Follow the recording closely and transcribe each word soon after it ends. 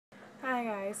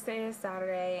guys, today is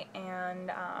Saturday and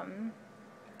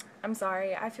I'm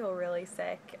sorry, I feel really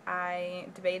sick. I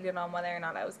debated on whether or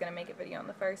not I was going to make a video in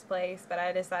the first place, but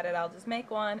I decided I'll just make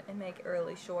one and make it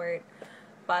really short.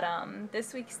 But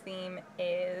this week's theme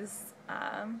is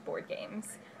board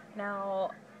games.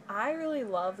 Now, I really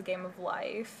love the game of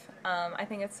life. I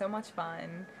think it's so much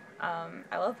fun.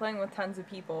 I love playing with tons of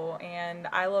people, and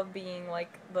I love being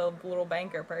like the little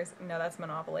banker person. No, that's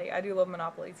Monopoly. I do love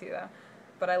Monopoly too, though.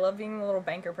 But I love being the little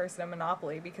banker person in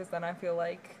Monopoly because then I feel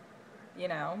like, you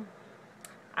know,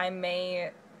 I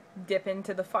may dip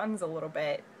into the funds a little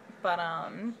bit. But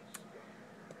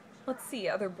let's see,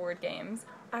 other board games.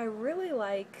 I really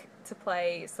like to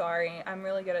play Sorry. I'm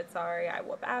really good at Sorry. I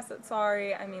whoop ass at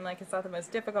Sorry. I mean, like, it's not the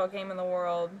most difficult game in the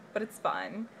world, but it's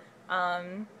fun. Let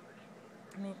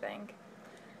me think.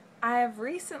 I have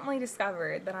recently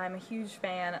discovered that I'm a huge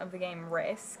fan of the game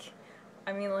Risk.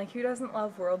 I mean, like, who doesn't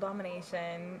love world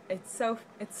domination? It's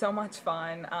so much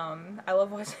fun. I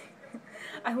love watching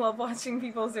I love watching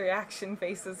people's reaction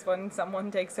faces when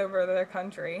someone takes over their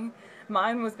country.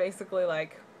 Mine was basically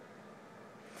like,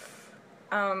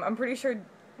 I'm pretty sure,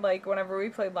 like, whenever we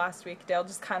played last week, Dale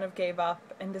just kind of gave up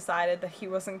and decided that he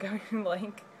wasn't going to,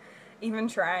 like, even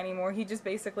try anymore. He just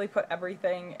basically put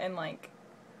everything in, like,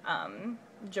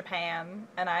 Japan,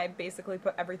 and I basically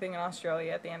put everything in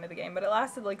Australia at the end of the game. But it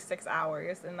lasted like 6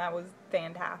 hours, and that was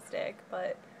fantastic.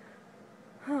 But,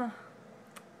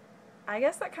 I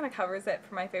guess that kind of covers it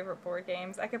for my favorite board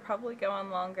games. I could probably go on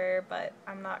longer, but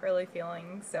I'm not really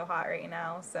feeling so hot right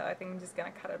now, so I think I'm just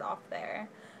gonna cut it off there.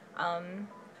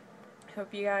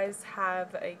 Hope you guys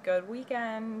have a good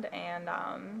weekend,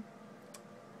 and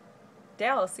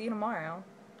Dale, I'll see you tomorrow.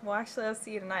 Well, actually, I'll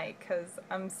see you tonight, because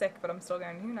I'm sick, but I'm still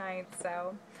going to night,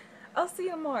 so I'll see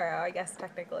you tomorrow, I guess,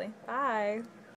 technically. Bye!